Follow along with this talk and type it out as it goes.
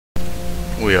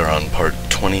We are on part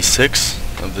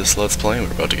 26 of this Let's Play.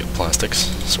 We're about to get plastics.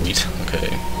 Sweet. Okay.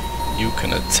 You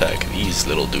can attack these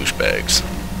little douchebags.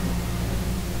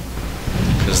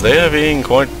 Because they are being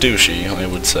quite douchey, I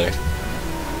would say.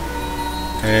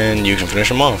 And you can finish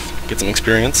them off. Get some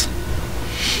experience.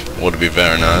 Would be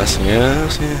very nice.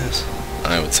 Yes, yes.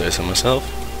 I would say so myself.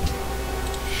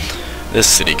 This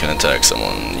city can attack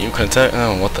someone. You can attack...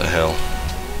 Oh, what the hell.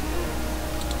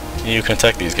 You can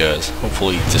attack these guys.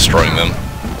 Hopefully destroying them.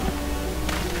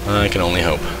 I can only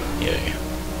hope. Yay.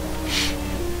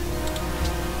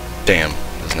 Damn.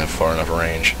 Doesn't have far enough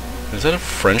range. Is that a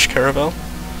French caravel?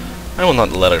 I will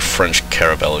not let a French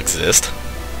caravel exist.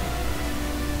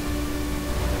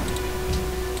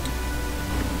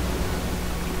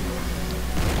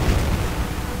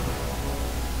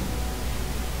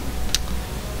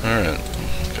 Alright.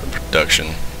 Got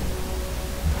production.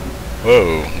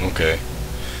 Whoa, okay.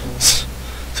 So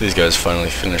these guys finally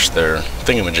finished their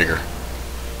thingamajigger.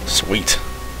 Sweet.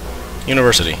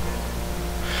 University.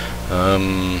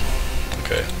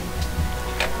 Okay.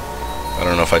 I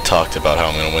don't know if I talked about how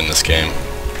I'm gonna win this game.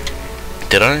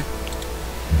 Did I?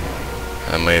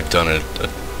 I may have done it a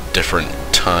different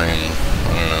time.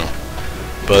 I don't know.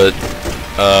 But,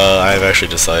 I've actually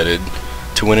decided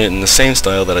to win it in the same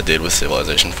style that I did with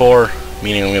Civilization 4,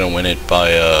 meaning I'm gonna win it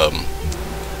by,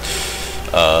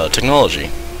 technology.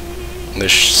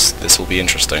 This will be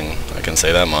interesting, I can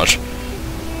say that much.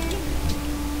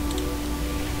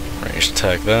 Ranged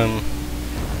attack them.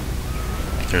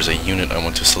 There's a unit I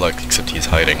want to select, except he's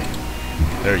hiding.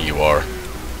 There you are.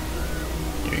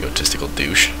 You egotistical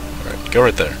douche. Alright, go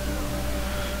right there.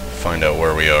 Find out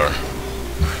where we are.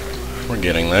 We're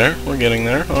getting there. We're getting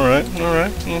there. Alright,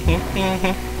 alright.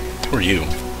 Who are you?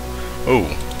 Oh,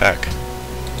 back.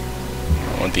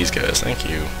 I want these guys, thank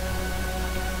you.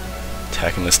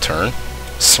 Attacking this turn?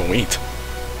 Sweet.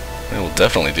 I will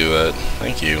definitely do that.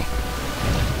 Thank you.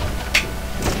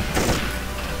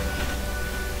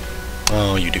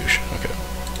 Oh, you douche. Okay.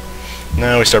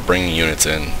 Now we start bringing units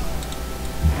in.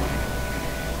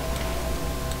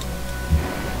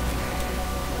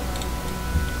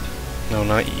 No,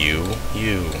 not you.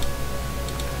 You.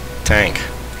 Tank.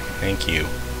 Thank you.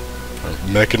 Or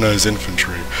mechanized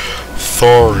infantry.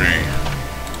 Sorry.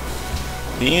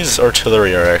 These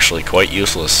artillery are actually quite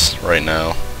useless right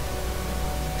now.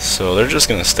 So they're just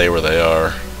gonna stay where they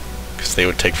are. Because they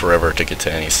would take forever to get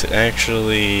to any city.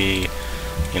 Actually...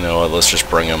 You know what, let's just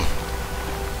bring them.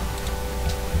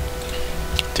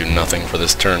 Do nothing for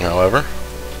this turn, however.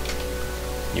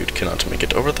 You cannot make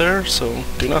it over there, so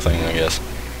do nothing, I guess.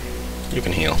 You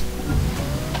can heal.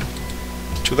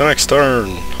 To the next turn!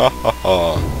 Ha ha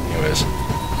ha. Anyways.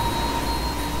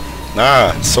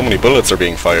 Ah, so many bullets are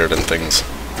being fired and things.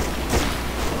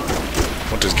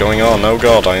 What is going on? Oh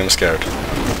god, I am scared.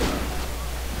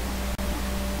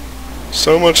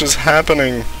 So much is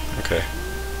happening! Okay.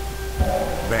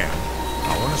 Ben,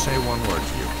 I want to say one word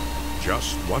to you.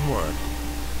 Just one word.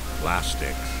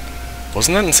 Plastics.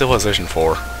 Wasn't that in Civilization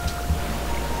 4?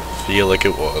 Feel like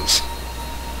it was.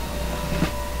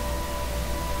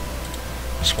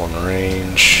 Just one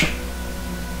range.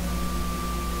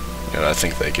 And I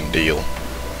think they can deal.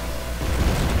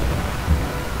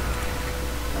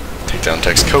 Take down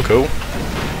Texcoco.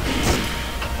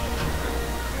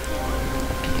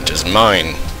 It is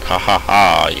mine. Ha ha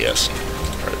ha, yes.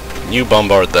 You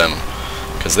bombard them,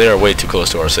 because they are way too close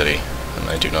to our city, and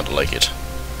I do not like it.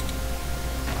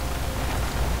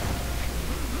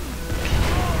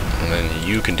 And then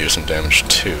you can do some damage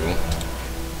too.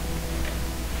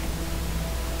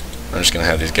 I'm just gonna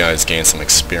have these guys gain some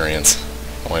experience.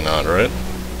 Why not, right?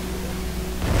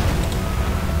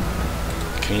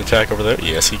 Can you attack over there?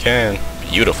 Yes, he can.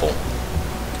 Beautiful.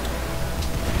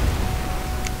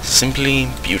 Simply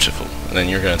beautiful. And then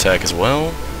you're gonna attack as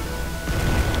well.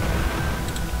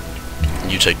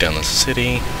 You take down the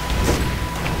city.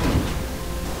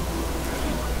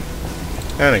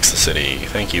 Annex the city.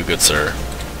 Thank you, good sir.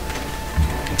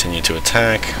 Continue to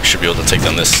attack. We should be able to take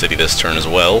down this city this turn as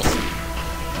well.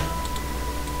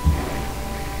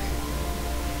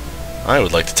 I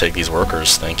would like to take these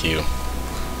workers, thank you.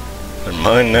 They're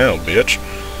mine now, bitch.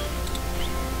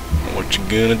 What you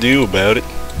gonna do about it?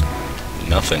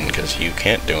 Nothing, because you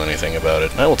can't do anything about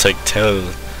it. I will take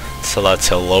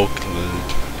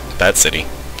that city.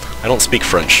 I don't speak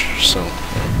French, so...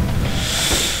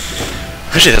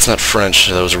 Actually, that's not French.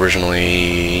 That was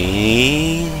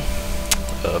originally...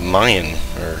 Mayan,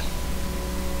 or...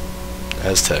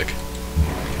 Aztec.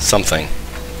 Something.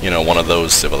 You know, one of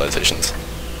those civilizations.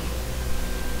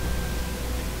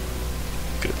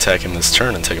 Could attack him this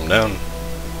turn and take him down.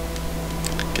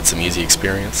 Get some easy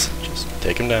experience. Just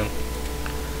take him down.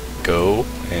 Go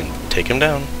and take him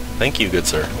down. Thank you, good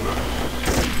sir.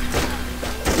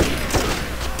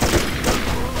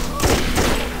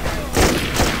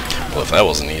 Well, if that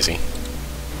wasn't easy.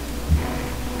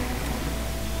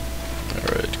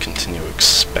 Alright, continue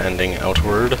expanding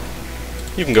outward.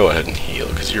 You can go ahead and heal,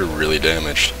 because you're really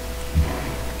damaged.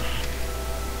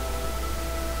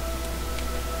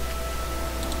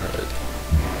 Alright.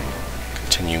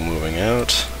 Continue moving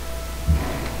out.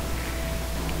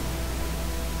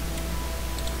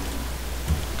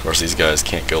 Of course, these guys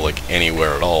can't go, like,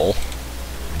 anywhere at all.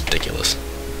 Ridiculous.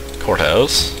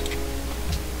 Courthouse.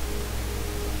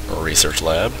 Research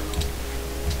lab.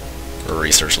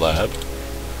 Research lab.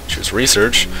 Choose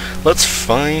research. Let's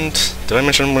find... Did I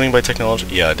mention I'm running by technology?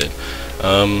 Yeah, I did.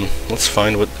 Let's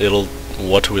find what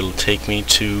will take me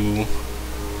to...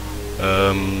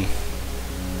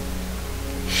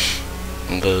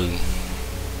 the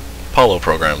Apollo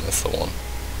program, that's the one.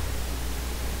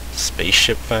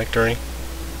 Spaceship factory?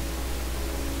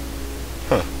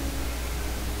 Huh.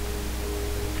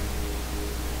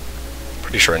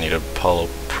 Pretty sure I need a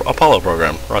Apollo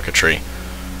program, rocketry.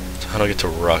 So how do I get to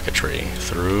rocketry?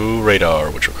 Through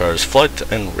radar, which requires flight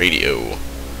and radio.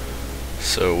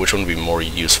 So which one would be more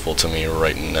useful to me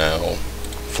right now?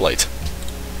 Flight.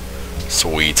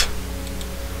 Sweet.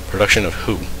 Production of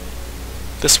who?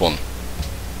 This one.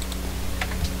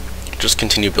 Just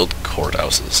continue to build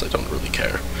courthouses, I don't really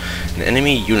care. An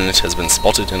enemy unit has been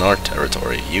spotted in our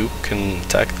territory. You can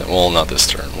attack them. Well, not this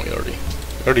turn, we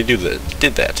already did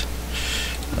that.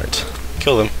 Alright,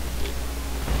 kill them.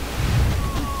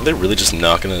 Are they really just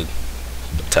not gonna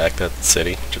attack that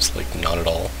city? Just like, not at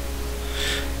all?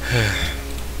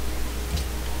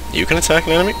 You can attack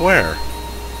an enemy? Where?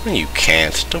 No, you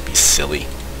can't. Don't be silly.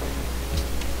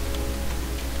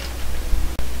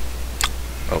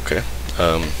 Okay,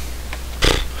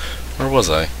 where was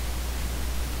I?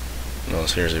 No,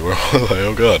 seriously, where was I?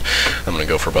 Oh god. I'm gonna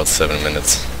go for about 7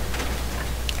 minutes.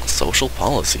 Social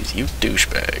policies, you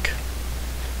douchebag.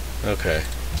 Okay.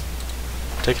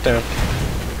 Take it down.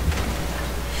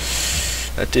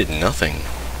 That did nothing.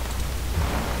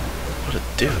 What a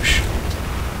douche.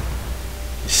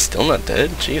 He's still not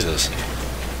dead? Jesus.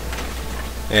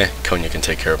 Konya can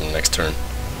take care of him next turn.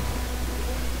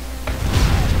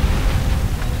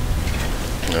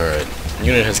 Alright.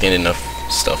 Unit has gained enough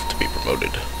stuff to be promoted.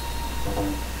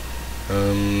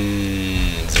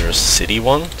 Is there a city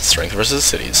one? Strength versus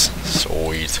cities.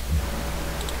 Sweet.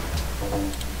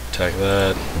 Attack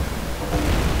that.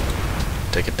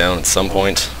 Take it down at some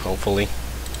point, hopefully.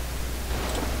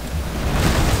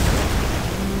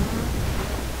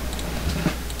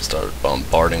 Start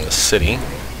bombarding the city.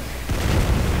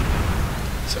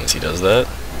 As soon as he does that,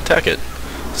 attack it.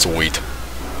 Sweet.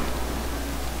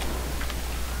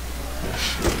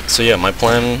 So yeah, my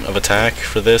plan of attack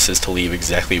for this is to leave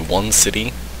exactly one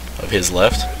city of his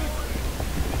left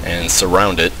and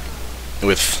surround it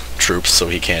with troops so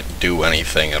he can't do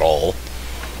anything at all.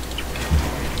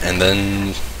 And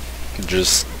then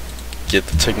just get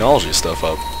the technology stuff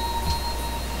up.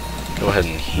 Go ahead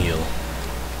and heal.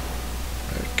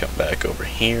 Alright, come back over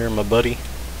here, my buddy.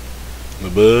 My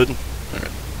bud.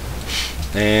 Alright.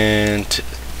 And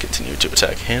continue to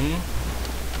attack him.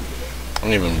 I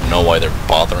don't even know why they're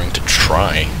bothering to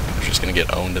try. They're just gonna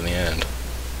get owned in the end.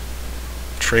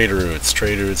 Trade routes,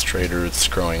 trade routes, trade routes,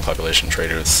 growing population,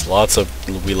 trade routes. Lots of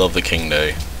we love the King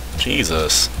Day.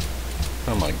 Jesus.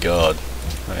 Oh my god.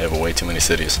 I have way too many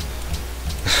cities.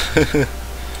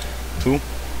 Who?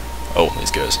 Oh, these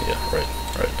guys. Yeah, right.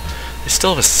 They still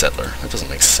have a settler. That doesn't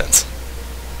make sense.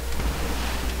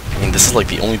 I mean, this is like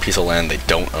the only piece of land they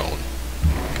don't own.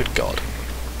 Good god.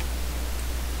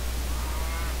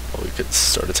 Well, we could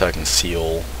start attacking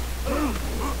Seoul.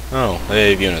 Oh,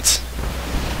 they have units.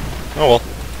 Oh well.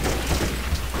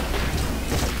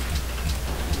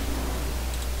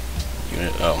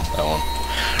 Unit, oh, that one.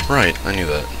 Right, I knew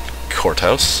that.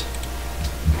 Courthouse.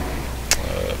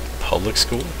 Public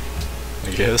school,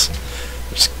 I guess.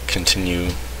 Just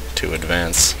continue to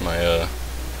advance my,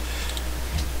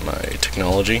 my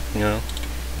technology, you know?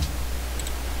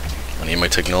 I need my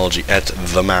technology at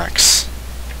the max.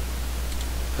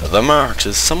 The max.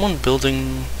 Is someone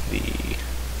building the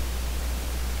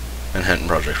Manhattan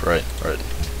Project? Right.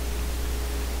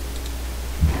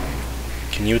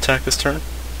 Can you attack this turn?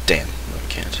 Damn, no, I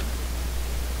can't.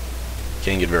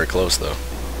 Can't get very close though.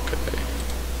 Okay.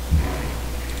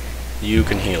 You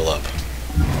can heal up.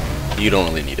 You don't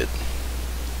really need it.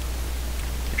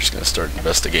 You're just gonna start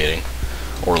investigating.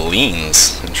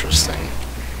 Orleans, interesting.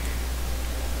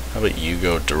 How about you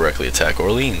go directly attack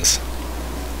Orleans?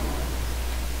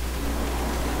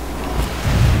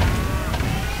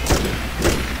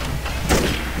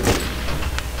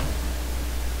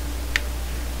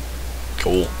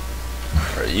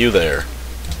 Alright, you there.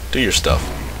 Do your stuff.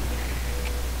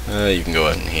 You can go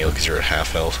ahead and heal because you're at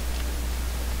half health.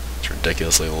 It's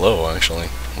ridiculously low, actually.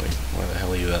 Wait, why the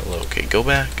hell are you that low? Okay, go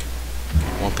back.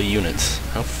 I want the units.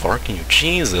 How far can you?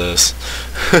 Jesus!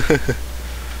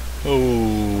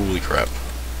 Holy crap.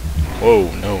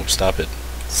 Whoa, no, stop it.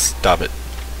 Stop it.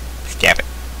 Stop it.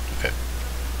 Okay.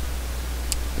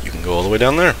 You can go all the way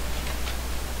down there.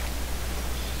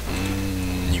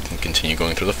 You can continue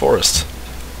going through the forest.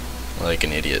 Like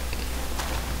an idiot.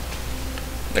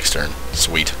 Next turn.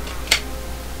 Sweet.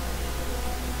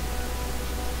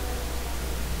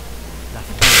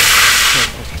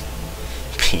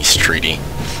 Peace treaty.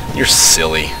 You're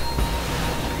silly.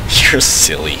 You're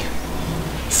silly.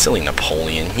 Silly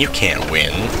Napoleon. You can't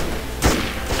win.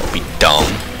 Don't be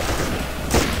dumb.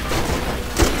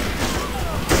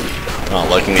 I'm not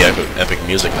liking the epic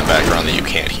music in the background that you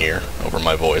can't hear over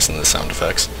my voice and the sound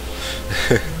effects.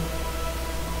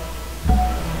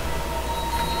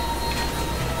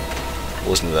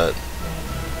 Listen to that.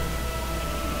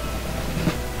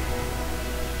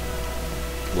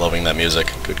 Loving that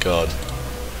music. Good God.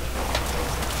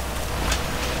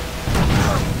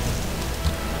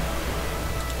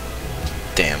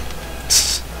 Damn.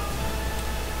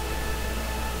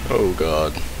 Oh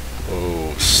God.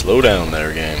 Oh, slow down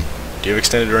there, game. Do you have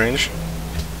extended range?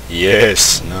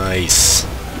 Yes. Nice.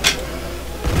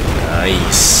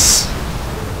 Nice.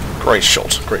 Great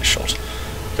shot. Great shot.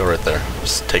 Go right there.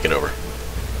 Just take it over.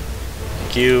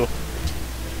 Thank you.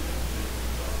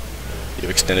 You have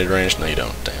extended range? No, you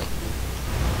don't. Damn.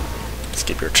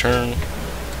 Skip your turn.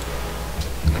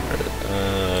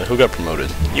 Who got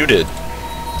promoted? You did.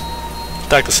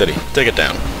 Attack the city. Take it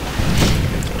down.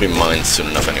 It'll be mine soon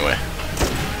enough anyway.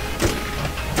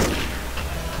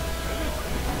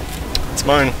 It's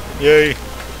mine. Yay.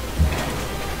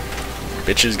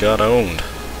 Bitches got owned.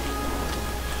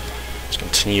 Let's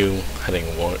continue heading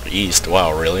east.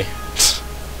 Wow, really?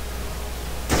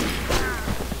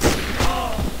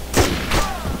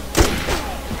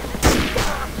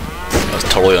 That was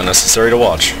totally unnecessary to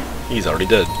watch. He's already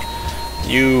dead.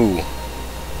 You.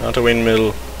 Not a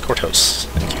windmill. Courthouse.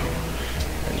 Thank you.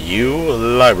 And you,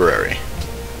 library.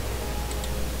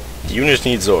 Unit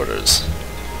needs orders.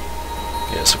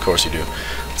 Yes, of course you do.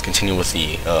 Let's continue with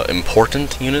the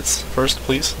important units first,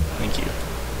 please. Thank you.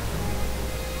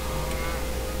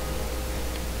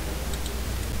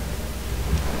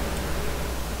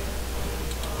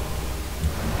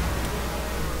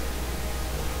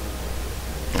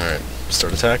 Alright,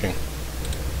 start attacking.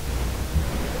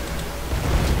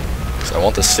 I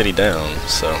want the city down,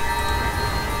 so...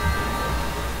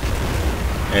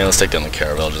 And let's take down the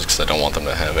caravel just because I don't want them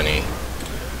to have any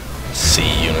C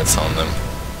units on them.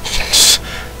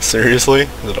 Seriously?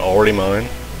 Is it already mine?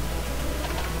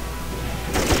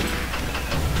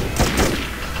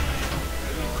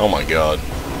 Oh my God.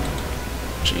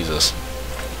 Jesus.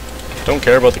 Don't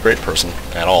care about the great person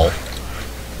at all.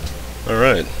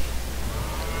 Alright.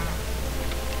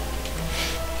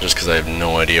 Just because I have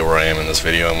no idea where I am in this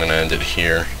video, I'm going to end it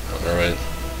here. Alright.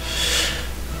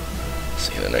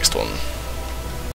 See you in the next one.